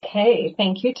Okay,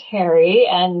 thank you, Terry,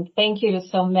 and thank you to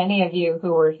so many of you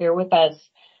who were here with us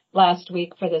last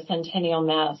week for the Centennial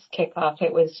Mass kickoff.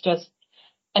 It was just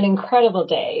an incredible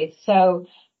day. So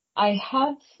I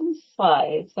have some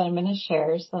slides that I'm going to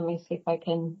share. So let me see if I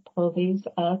can pull these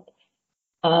up.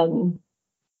 See,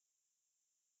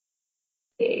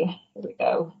 here we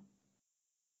go.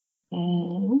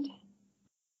 And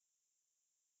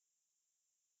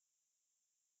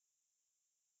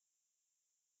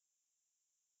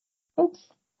oops.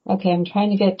 Okay, I'm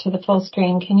trying to get to the full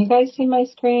screen. Can you guys see my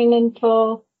screen in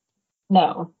full?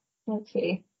 No. Let's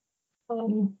see.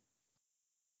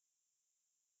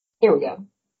 Here we go.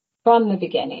 From the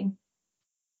beginning.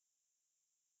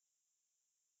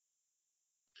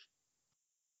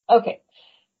 Okay.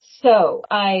 So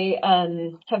I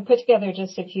have put together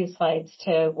just a few slides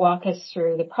to walk us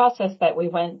through the process that we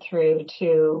went through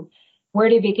to where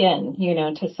to begin,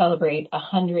 to celebrate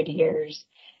 100 years.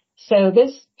 So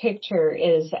this picture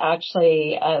is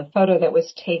actually a photo that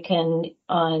was taken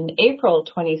on April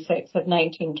 26th of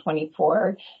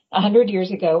 1924, 100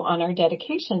 years ago on our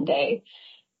dedication day.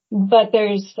 But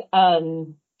there's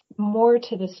more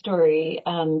to the story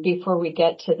before we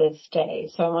get to this day.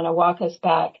 So I want to walk us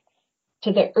back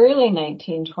to the early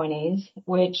 1920s,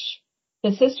 which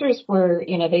the sisters were,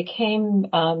 they came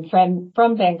from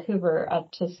Vancouver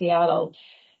up to Seattle,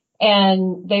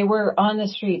 and they were on the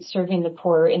streets serving the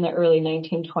poor in the early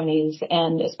 1920s,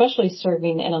 and especially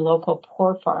serving in a local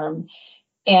poor farm.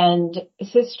 And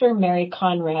Sister Mary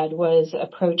Conrad was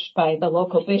approached by the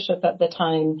local bishop at the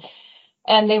time,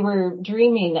 and they were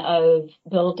dreaming of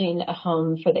building a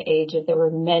home for the aged. There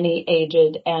were many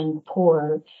aged and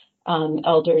poor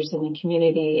elders in the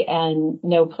community and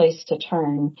no place to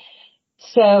turn.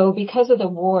 So because of the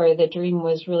war, the dream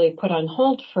was really put on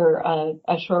hold for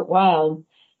a short while,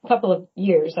 a couple of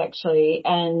years actually.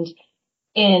 And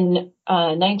in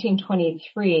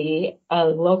 1923, a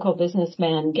local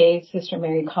businessman gave Sister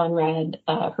Mary Conrad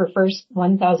her first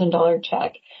 $1,000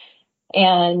 check.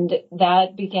 And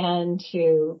that began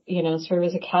to, serve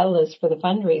as a catalyst for the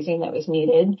fundraising that was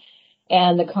needed.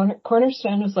 And the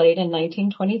cornerstone was laid in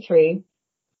 1923.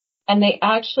 And they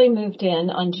actually moved in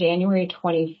on January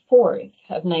 24th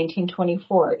of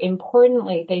 1924.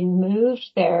 Importantly, they moved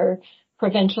their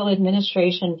provincial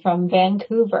administration from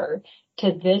Vancouver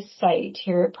to this site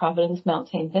here at Providence, Mount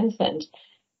St. Vincent.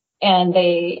 And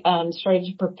they started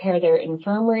to prepare their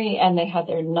infirmary, and they had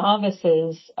their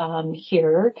novices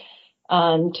here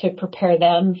to prepare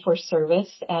them for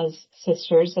service as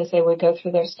sisters as they would go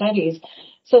through their studies.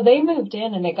 So they moved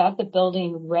in and they got the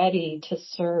building ready to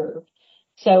serve.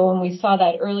 So when we saw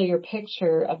that earlier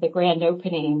picture of the grand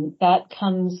opening, that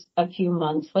comes a few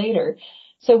months later.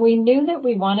 So we knew that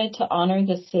we wanted to honor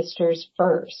the sisters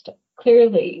first.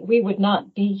 Clearly, we would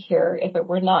not be here if it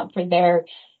were not for their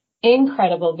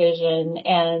incredible vision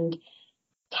and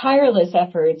tireless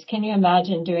efforts. Can you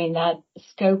imagine doing that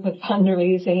scope of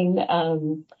fundraising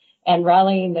and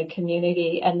rallying the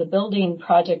community and the building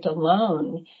project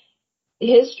alone?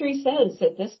 History says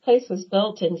that this place was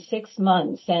built in 6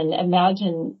 months, and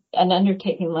imagine an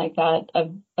undertaking like that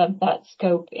of that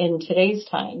scope in today's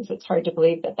times. It's hard to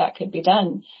believe that that could be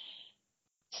done.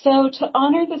 So to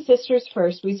honor the sisters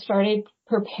first, we started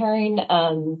preparing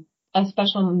a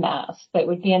special mass that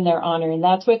would be in their honor, and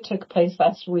that's what took place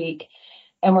last week.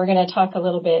 And we're going to talk a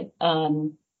little bit,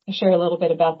 share a little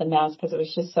bit about the mass because it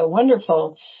was just so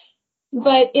wonderful.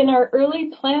 But in our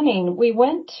early planning, we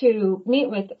went to meet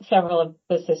with several of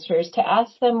the sisters to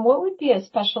ask them what would be a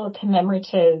special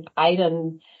commemorative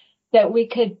item that we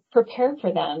could prepare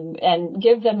for them and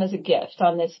give them as a gift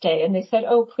on this day. And they said,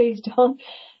 oh, please don't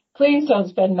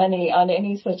spend money on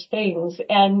any such things.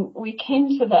 And we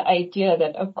came to the idea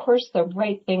that, of course, the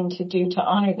right thing to do to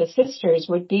honor the sisters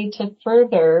would be to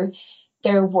further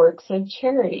their works of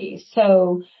charity.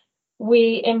 So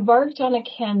we embarked on a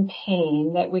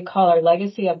campaign that we call our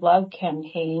Legacy of Love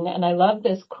campaign. And I love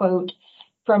this quote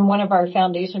from one of our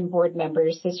foundation board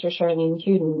members, Sister Charlene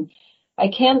Huden. I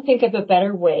can't think of a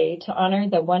better way to honor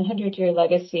the 100-year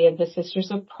legacy of the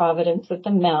Sisters of Providence at the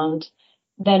Mount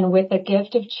than with a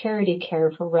gift of charity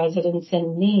care for residents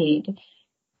in need.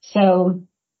 So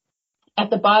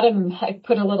at the bottom, I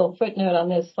put a little footnote on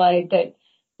this slide that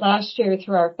last year,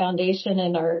 through our foundation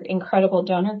and our incredible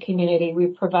donor community, we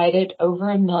provided over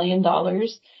 $1 million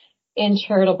in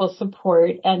charitable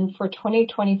support. And for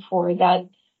 2024, that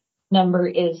number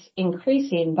is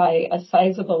increasing by a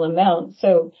sizable amount.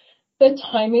 So the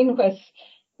timing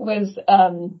was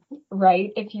right,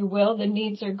 if you will. The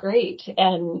needs are great.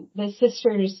 And the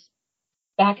sisters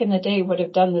back in the day would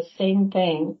have done the same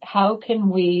thing. How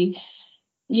can we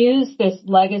use this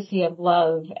legacy of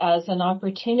love as an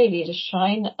opportunity to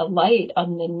shine a light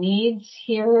on the needs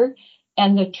here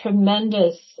and the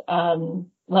tremendous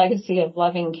legacy of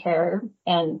loving care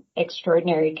and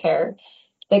extraordinary care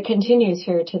that continues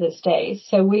here to this day.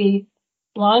 So we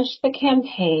launched the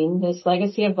campaign, this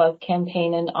Legacy of Love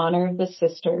campaign, in honor of the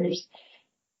sisters.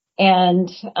 And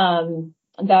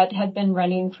that had been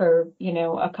running for,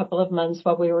 a couple of months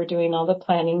while we were doing all the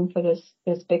planning for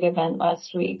this big event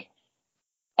last week.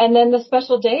 And then the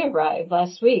special day arrived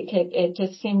last week. It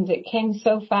just seemed, it came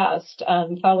so fast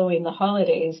following the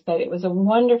holidays, but it was a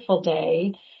wonderful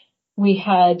day. We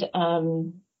had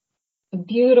a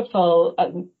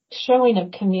beautiful showing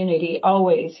of community.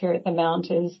 Always here at the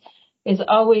Mount is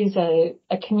always a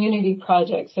community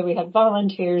project. So we had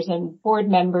volunteers and board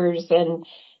members, and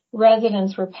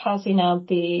residents were passing out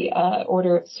the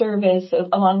order of service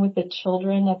along with the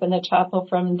children up in the chapel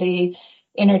from the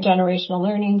Intergenerational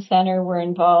Learning Center were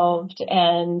involved,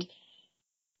 and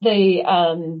the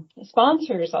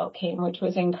sponsors all came, which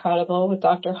was incredible, with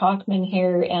Dr. Hockman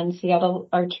here and Seattle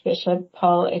Archbishop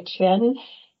Paul Etienne.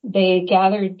 They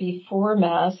gathered before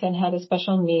Mass and had a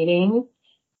special meeting,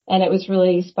 and it was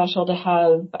really special to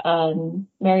have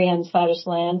Marianne Sadish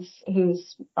Lance,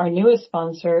 who's our newest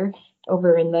sponsor,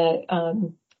 over in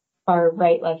the far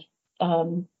right left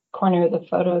corner of the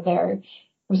photo there.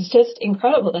 It was just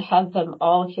incredible to have them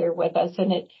all here with us,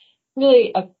 and it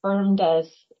really affirmed us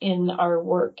in our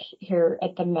work here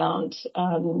at the Mount.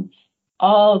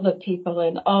 All the people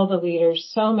and all the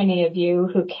leaders, so many of you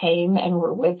who came and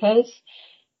were with us,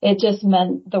 it just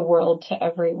meant the world to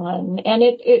everyone. And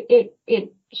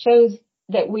it shows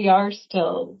that we are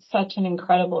still such an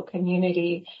incredible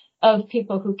community of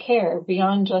people who care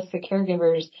beyond just the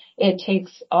caregivers. It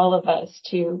takes all of us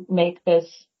to make this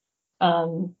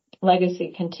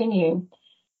legacy continue.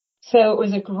 So it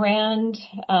was a grand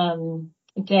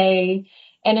day,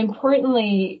 and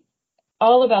importantly,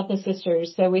 all about the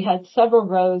sisters. So we had several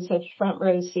rows of front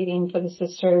row seating for the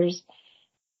sisters.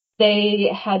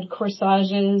 They had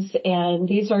corsages, and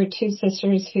these are two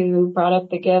sisters who brought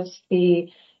up the gifts. The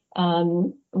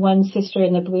one sister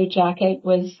in the blue jacket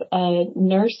was a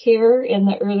nurse here in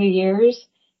the early years,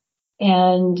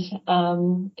 and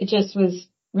it just was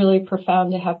really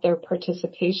profound to have their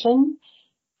participation.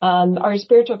 Our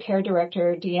spiritual care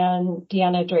director,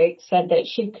 Deanna Drake, said that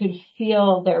she could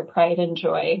feel their pride and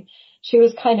joy. She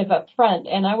was kind of up front,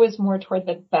 and I was more toward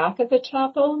the back of the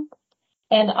chapel.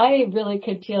 And I really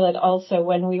could feel it also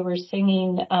when we were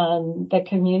singing the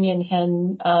communion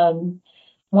hymn,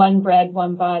 One Bread,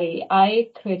 One Body. I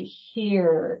could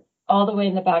hear all the way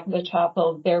in the back of the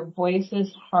chapel their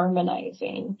voices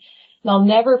harmonizing. And I'll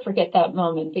never forget that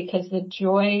moment, because the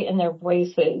joy in their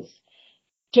voices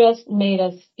just made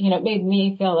us, made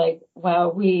me feel like, wow,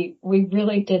 we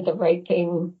really did the right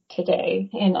thing today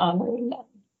in honoring them.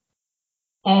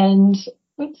 And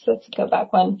let's go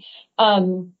back one.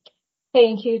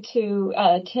 Thank you to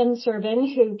Tim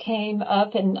Servin, who came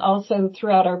up and also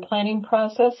throughout our planning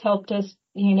process helped us,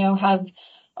 have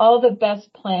all the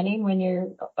best planning when you're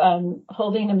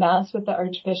holding a Mass with the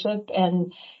Archbishop,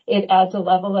 and it adds a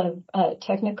level of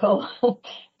technical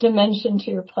dimension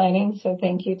to your planning. So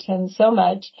thank you, Tim, so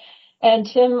much. And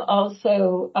Tim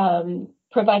also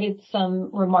provided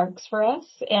some remarks for us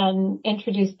and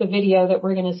introduced the video that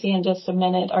we're going to see in just a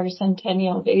minute, our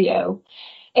centennial video.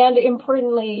 And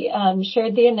importantly,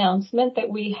 shared the announcement that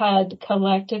we had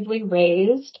collectively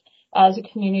raised as a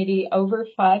community over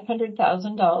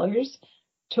 $500,000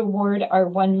 toward our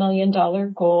 $1 million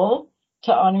goal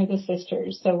to honor the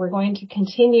sisters. So we're going to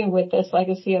continue with this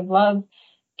Legacy of Love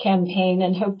campaign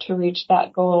and hope to reach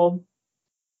that goal.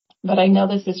 But I know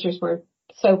the sisters were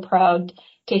so proud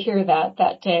to hear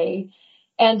that day.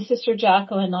 And Sister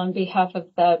Jacqueline, on behalf of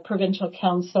the Provincial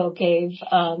Council, gave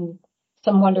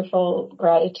some wonderful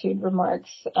gratitude remarks,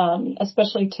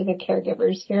 especially to the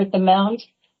caregivers here at the Mount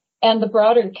and the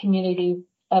broader community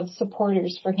of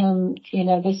supporters for whom,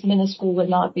 this ministry would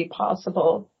not be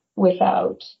possible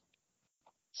without.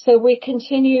 So we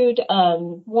continued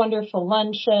wonderful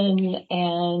luncheon,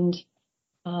 and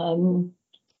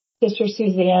Sister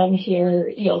Suzanne here,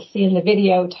 you'll see in the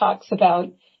video, talks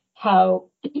about how,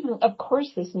 of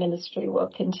course, this ministry will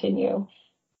continue.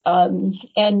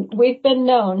 And we've been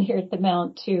known here at the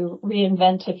Mount to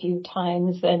reinvent a few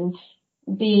times and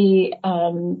be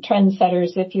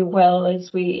trendsetters, if you will,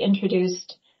 as we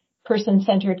introduced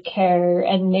person-centered care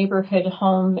and neighborhood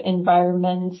home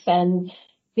environments and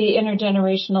the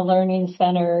Intergenerational Learning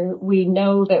Center. We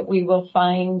know that we will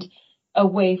find a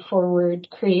way forward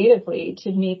creatively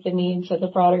to meet the needs of the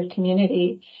broader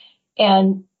community.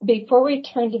 And before we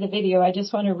turn to the video, I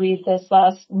just want to read this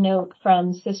last note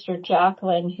from Sister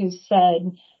Jacqueline, who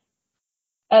said,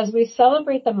 as we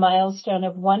celebrate the milestone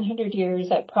of 100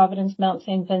 years at Providence Mount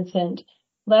St. Vincent,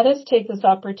 let us take this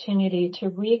opportunity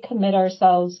to recommit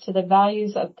ourselves to the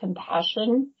values of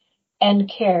compassion and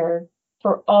care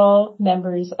for all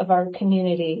members of our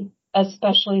community,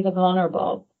 especially the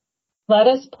vulnerable. Let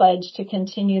us pledge to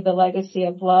continue the legacy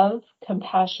of love,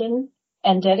 compassion,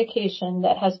 and dedication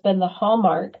that has been the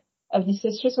hallmark of the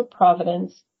Sisters of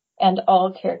Providence and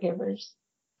all caregivers.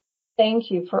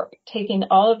 Thank you for taking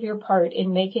all of your part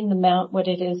in making the Mount what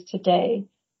it is today,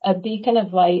 a beacon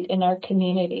of light in our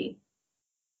community.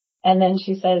 And then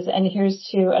she says, and here's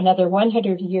to another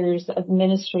 100 years of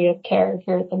ministry of care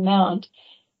here at the Mount.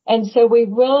 And so we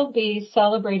will be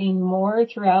celebrating more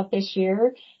throughout this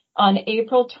year. On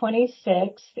April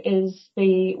 26th is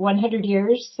the 100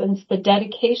 years since the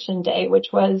dedication day, which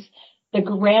was the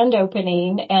grand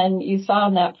opening. And you saw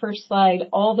on that first slide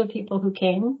all the people who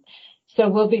came. So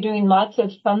we'll be doing lots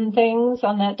of fun things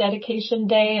on that dedication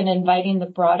day and inviting the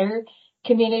broader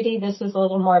community. This is a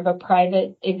little more of a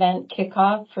private event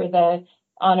kickoff for the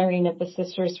honoring of the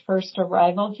sisters' first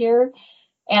arrival here.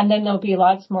 And then there'll be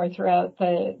lots more throughout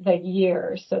the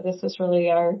year. So this is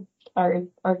really our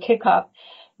kickoff.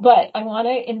 But I want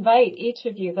to invite each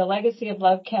of you. The Legacy of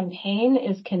Love campaign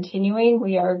is continuing.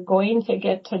 We are going to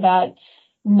get to that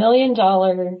 $1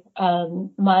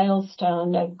 million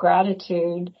milestone of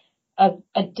gratitude, of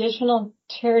additional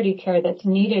charity care that's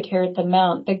needed here at the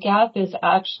Mount. The gap is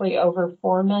actually over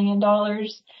 $4 million.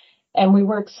 And we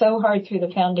work so hard through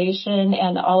the foundation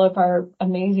and all of our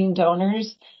amazing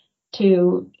donors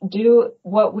to do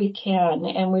what we can.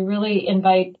 And we really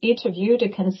invite each of you to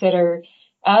consider,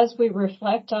 as we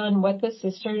reflect on what the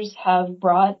sisters have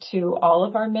brought to all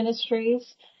of our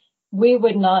ministries, we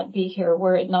would not be here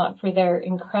were it not for their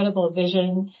incredible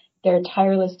vision, their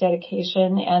tireless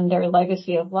dedication, and their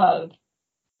legacy of love.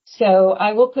 So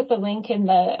I will put the link in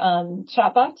the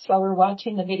chat box while we're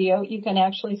watching the video. You can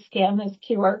actually scan this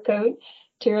QR code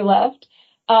to your left.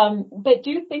 But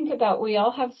do think about, we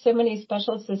all have so many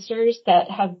special sisters that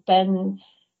have been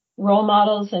role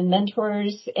models and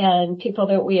mentors and people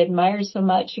that we admire so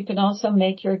much. You can also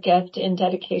make your gift in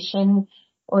dedication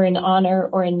or in honor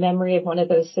or in memory of one of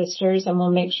those sisters, and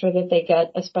we'll make sure that they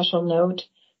get a special note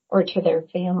or to their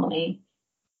family.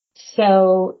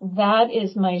 So that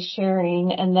is my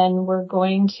sharing. And then we're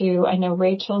going to, I know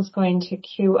Rachel's going to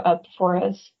queue up for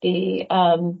us the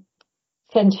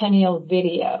centennial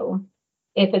video.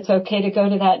 If it's okay to go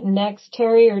to that next,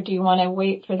 Terry, or do you want to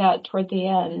wait for that toward the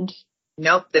end?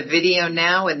 Nope, the video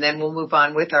now, and then we'll move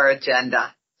on with our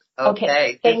agenda.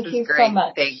 Okay. Thank you great. So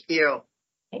much. Thank you.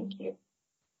 Thank you.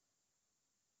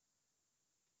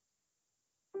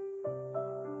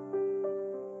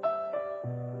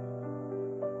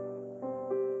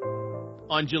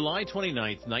 On July 29,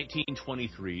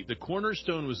 1923, the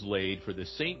cornerstone was laid for the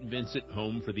St. Vincent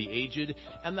Home for the Aged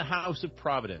and the House of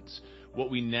Providence, what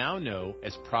we now know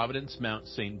as Providence Mount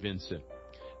St. Vincent.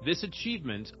 This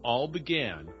achievement all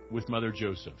began with Mother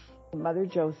Joseph. Mother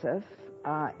Joseph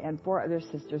and 4 other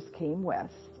sisters came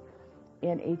west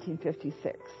in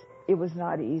 1856. It was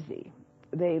not easy.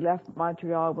 They left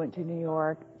Montreal, went to New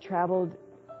York, traveled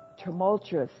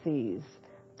tumultuous seas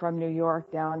from New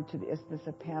York down to the Isthmus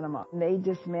of Panama. They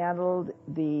dismantled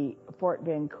the Fort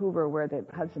Vancouver, where the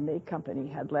Hudson Bay Company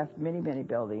had left many, many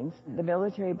buildings. The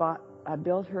military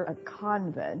built her a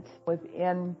convent.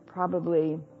 Within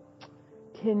probably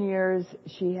 10 years,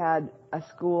 she had a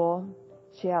school,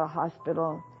 she had a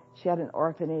hospital, she had an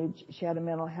orphanage, she had a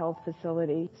mental health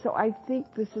facility. So I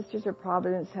think the Sisters of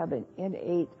Providence have an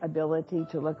innate ability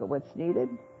to look at what's needed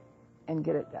and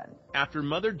get it done. After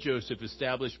Mother Joseph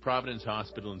established Providence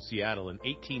Hospital in Seattle in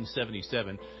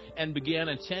 1877 and began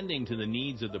attending to the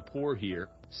needs of the poor here,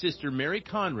 Sister Mary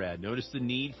Conrad noticed the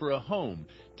need for a home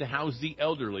to house the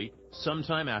elderly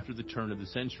sometime after the turn of the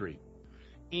century.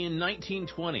 In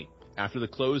 1920, after the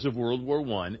close of World War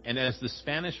I, and as the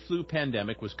Spanish flu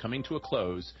pandemic was coming to a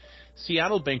close,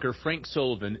 Seattle banker Frank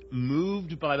Sullivan,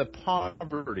 moved by the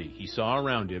poverty he saw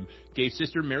around him, gave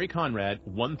Sister Mary Conrad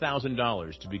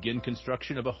 $1,000 to begin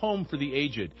construction of a home for the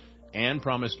aged, and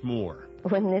promised more.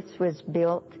 When this was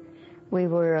built, we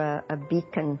were a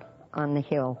beacon on the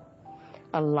hill,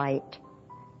 a light,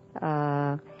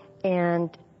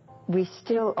 and we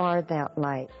still are that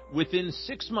light. Within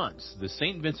 6 months, the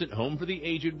St. Vincent Home for the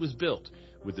Aged was built,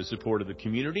 with the support of the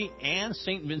community and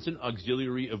St. Vincent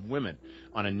Auxiliary of Women,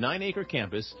 on a 9-acre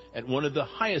campus at one of the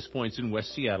highest points in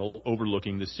West Seattle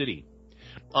overlooking the city.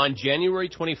 On January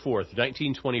 24,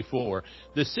 1924,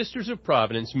 the Sisters of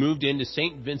Providence moved into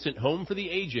St. Vincent Home for the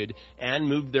Aged and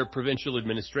moved their provincial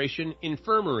administration,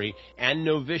 infirmary, and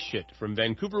novitiate from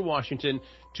Vancouver, Washington,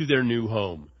 to their new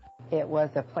home. It was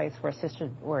a place where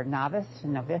sisters were novice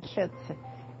and novitiates,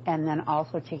 and then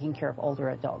also taking care of older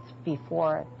adults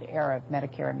before the era of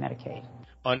Medicare and Medicaid.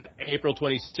 On April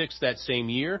 26 that same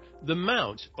year, the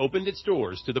Mount opened its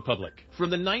doors to the public. From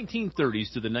the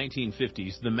 1930s to the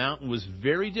 1950s, the Mount was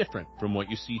very different from what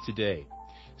you see today.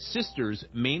 Sisters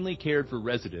mainly cared for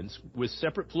residents with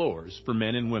separate floors for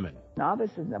men and women.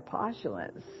 Novices and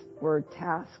postulants were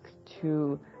tasked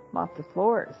to mop the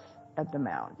floors at the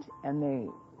Mount, and they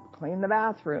clean the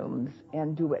bathrooms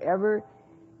and do whatever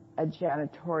a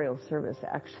janitorial service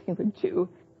actually would do.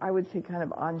 I would say kind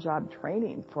of on-job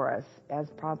training for us as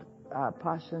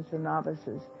postulants and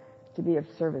novices to be of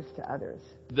service to others.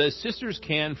 The sisters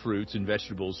canned fruits and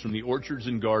vegetables from the orchards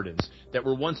and gardens that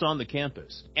were once on the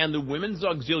campus, and the Women's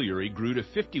Auxiliary grew to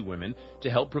 50 women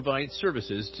to help provide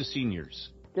services to seniors.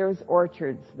 There was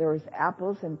orchards, there was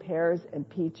apples and pears and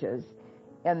peaches,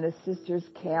 and the sisters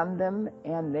canned them,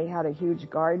 and they had a huge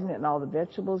garden, and all the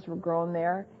vegetables were grown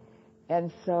there. And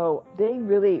so they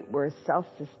really were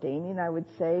self-sustaining, I would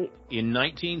say. In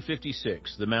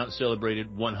 1956, the Mount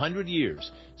celebrated 100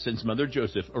 years since Mother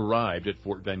Joseph arrived at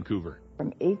Fort Vancouver.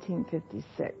 From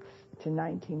 1856 to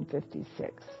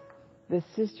 1956, the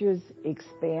sisters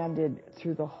expanded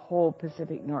through the whole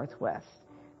Pacific Northwest.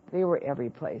 They were every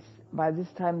place. By this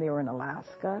time, they were in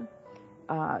Alaska.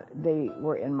 They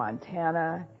were in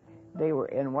Montana. They were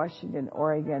in Washington,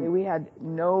 Oregon. We had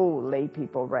no lay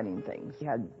people running things. We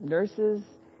had nurses,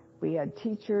 we had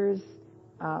teachers.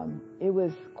 It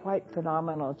was quite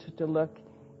phenomenal to look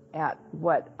at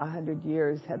what 100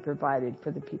 years had provided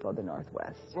for the people of the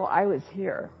Northwest. Well, I was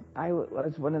here. I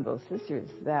was one of those sisters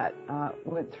that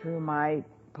went through my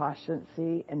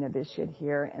postulancy and novitiate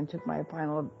here and took my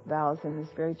final vows in this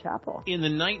very chapel. In the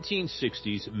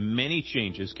 1960s, many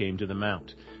changes came to the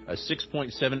Mount. A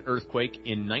 6.7 earthquake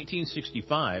in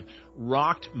 1965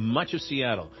 rocked much of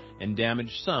Seattle and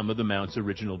damaged some of the Mount's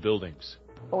original buildings.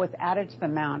 What was added to the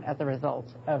Mount as a result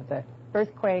of the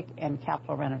earthquake and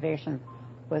capital renovation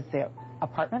was the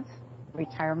apartments,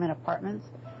 retirement apartments,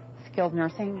 skilled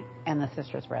nursing, and the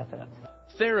sisters' residence.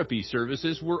 Therapy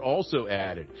services were also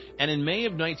added, and in May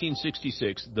of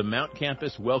 1966, the Mount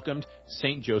campus welcomed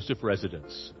St. Joseph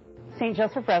Residence. St.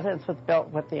 Joseph Residence was built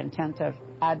with the intent of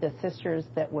add the sisters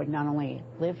that would not only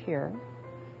live here,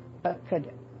 but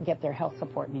could get their health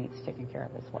support needs taken care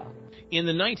of as well. In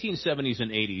the 1970s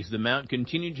and 80s, the Mount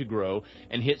continued to grow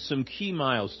and hit some key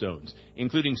milestones,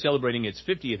 including celebrating its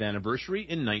 50th anniversary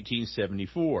in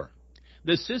 1974.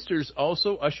 The sisters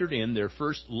also ushered in their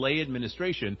first lay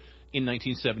administration in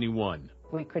 1971.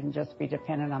 We couldn't just be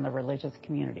dependent on the religious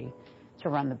community to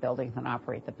run the buildings and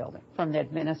operate the building, from the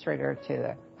administrator to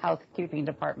the housekeeping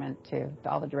department to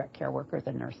all the direct care workers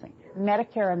and nursing.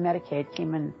 Medicare and Medicaid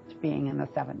came into being in the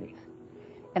 70s,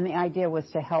 and the idea was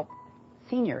to help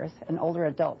seniors and older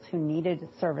adults who needed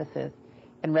services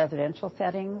in residential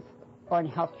settings or in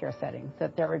healthcare settings,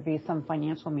 that there would be some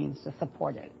financial means to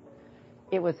support it.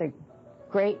 It was a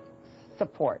great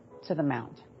support to the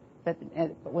Mount, but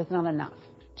it was not enough.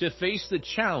 To face the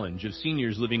challenge of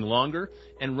seniors living longer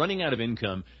and running out of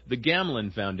income, the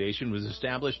Gamlin Foundation was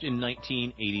established in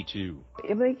 1982.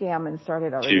 Emily Gammon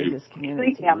started our religious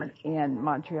community in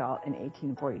Montreal in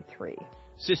 1843.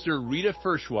 Sister Rita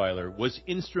Ferschweiler was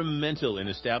instrumental in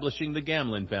establishing the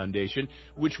Gamlin Foundation,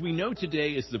 which we know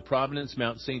today as the Providence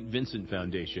Mount St. Vincent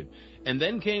Foundation. And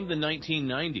then came the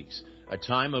 1990s, a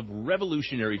time of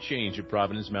revolutionary change at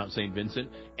Providence Mount St. Vincent,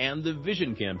 and the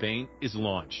Vision Campaign is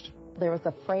launched. There was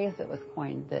a phrase that was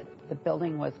coined that the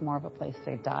building was more of a place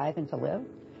to die than to live,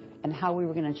 and how we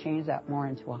were going to change that more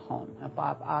into a home.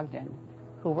 Bob Ogden,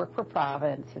 who worked for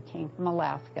Providence, who came from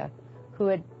Alaska, who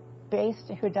had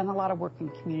done a lot of work in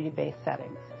community-based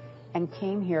settings, and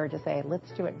came here to say,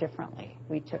 let's do it differently.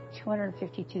 We took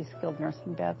 252 skilled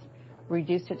nursing beds,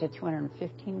 reduced it to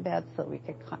 215 beds so that we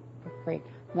could create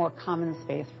more common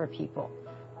space for people.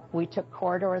 We took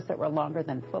corridors that were longer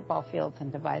than football fields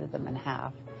and divided them in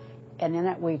half. And in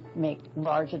it, we make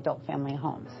large adult family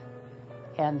homes.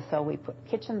 And so we put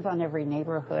kitchens on every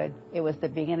neighborhood. It was the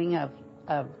beginning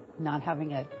of not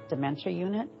having a dementia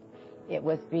unit. It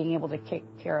was being able to take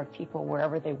care of people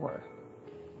wherever they were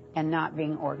and not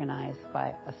being organized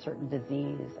by a certain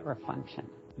disease or function.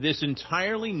 This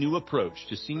entirely new approach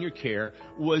to senior care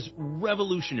was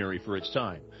revolutionary for its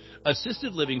time.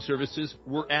 Assisted living services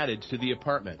were added to the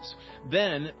apartments.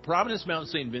 Then, Providence Mount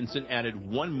St. Vincent added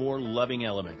one more loving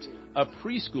element. A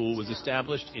preschool was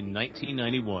established in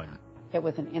 1991. It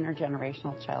was an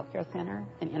intergenerational child care center,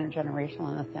 and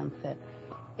intergenerational in the sense that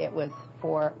it was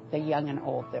for the young and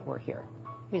old that were here.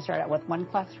 We started out with one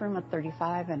classroom of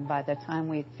 35, and by the time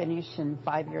we finished, and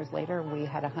 5 years later, we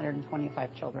had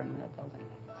 125 children in the building.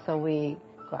 So we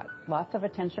got lots of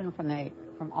attention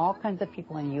from all kinds of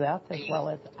people in the U.S. as well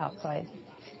as outside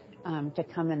to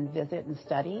come and visit and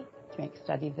study, to make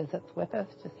study visits with us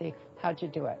to see how'd you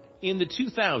do it. In the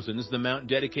 2000s, the Mount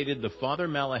dedicated the Father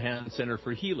Malahan Center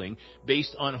for Healing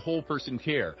based on whole person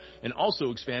care, and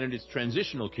also expanded its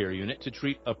transitional care unit to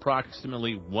treat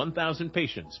approximately 1,000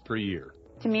 patients per year.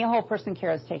 To me, whole person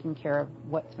care is taking care of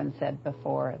what's been said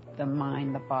before, the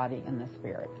mind, the body, and the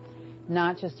spirit.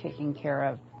 Not just taking care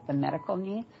of the medical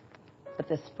needs, but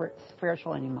the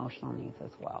spiritual and emotional needs as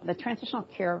well. The transitional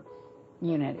care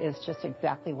unit is just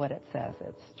exactly what it says.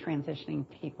 It's transitioning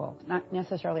people, not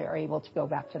necessarily are able to go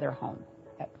back to their home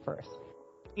at first.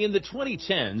 In the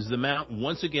 2010s, the Mount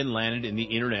once again landed in the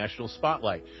international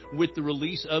spotlight with the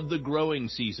release of The Growing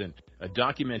Season, a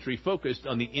documentary focused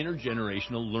on the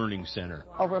Intergenerational Learning Center.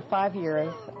 Over 5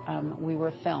 years, we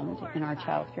were filmed in our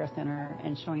child care center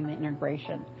and showing the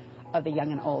integration of the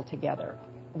young and old together.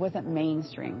 It wasn't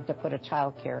mainstream to put a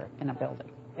child care in a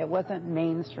building. It wasn't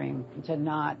mainstream to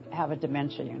not have a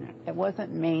dementia unit. It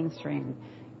wasn't mainstream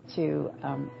to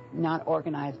not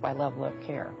organize by level of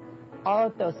care. All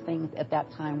of those things at that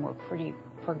time were pretty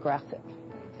progressive.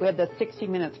 We had the 60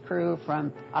 Minutes crew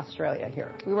from Australia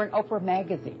here. We were in Oprah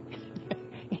magazine.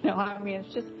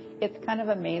 It's kind of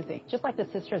amazing. Just like the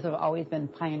sisters have always been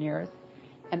pioneers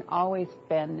and always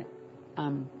been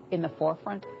in the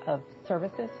forefront of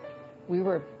services, we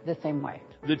were the same way.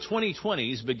 The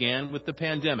 2020s began with the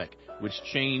pandemic, which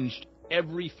changed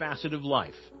every facet of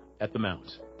life at the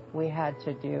Mount. We had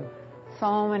to do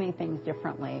so many things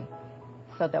differently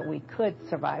so that we could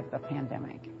survive the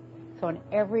pandemic. So in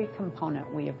every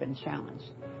component, we have been challenged.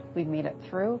 We've made it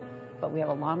through, but we have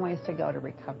a long ways to go to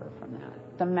recover from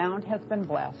that. The Mount has been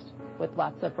blessed with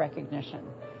lots of recognition,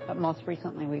 but most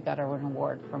recently we got an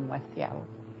award from West Seattle,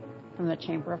 from the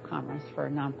Chamber of Commerce for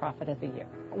Nonprofit of the Year.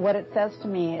 What it says to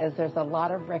me is there's a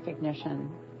lot of recognition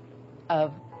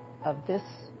of this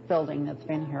building that's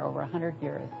been here over 100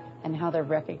 years and how they're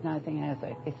recognizing it as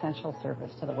an essential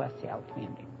service to the West Seattle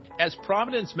community. As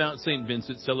Providence Mount St.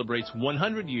 Vincent celebrates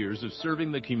 100 years of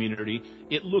serving the community,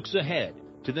 it looks ahead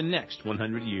to the next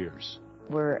 100 years.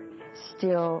 We're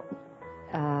still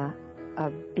a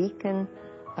beacon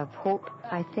of hope.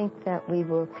 I think that we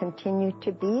will continue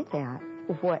to be that.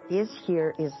 What is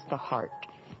here is the heart.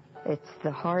 It's the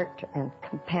heart and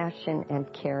compassion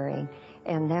and caring,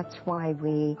 and that's why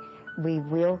we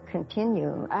will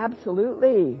continue.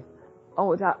 Absolutely.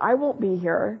 Oh, I won't be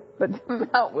here, but the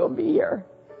Mount will be here.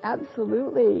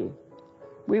 Absolutely.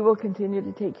 We will continue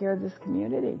to take care of this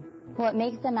community. What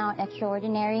makes the Mount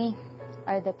extraordinary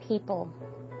are the people,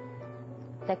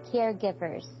 the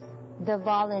caregivers, the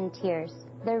volunteers,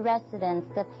 the residents,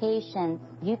 the patients.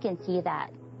 You can see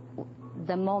that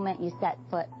the moment you set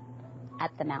foot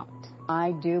at the Mount.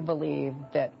 I do believe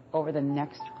that over the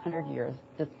next 100 years,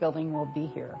 this building will be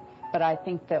here. But I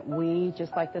think that we,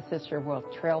 just like the sister, will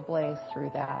trailblaze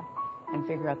through that and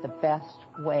figure out the best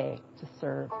way to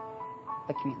serve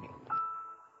the community.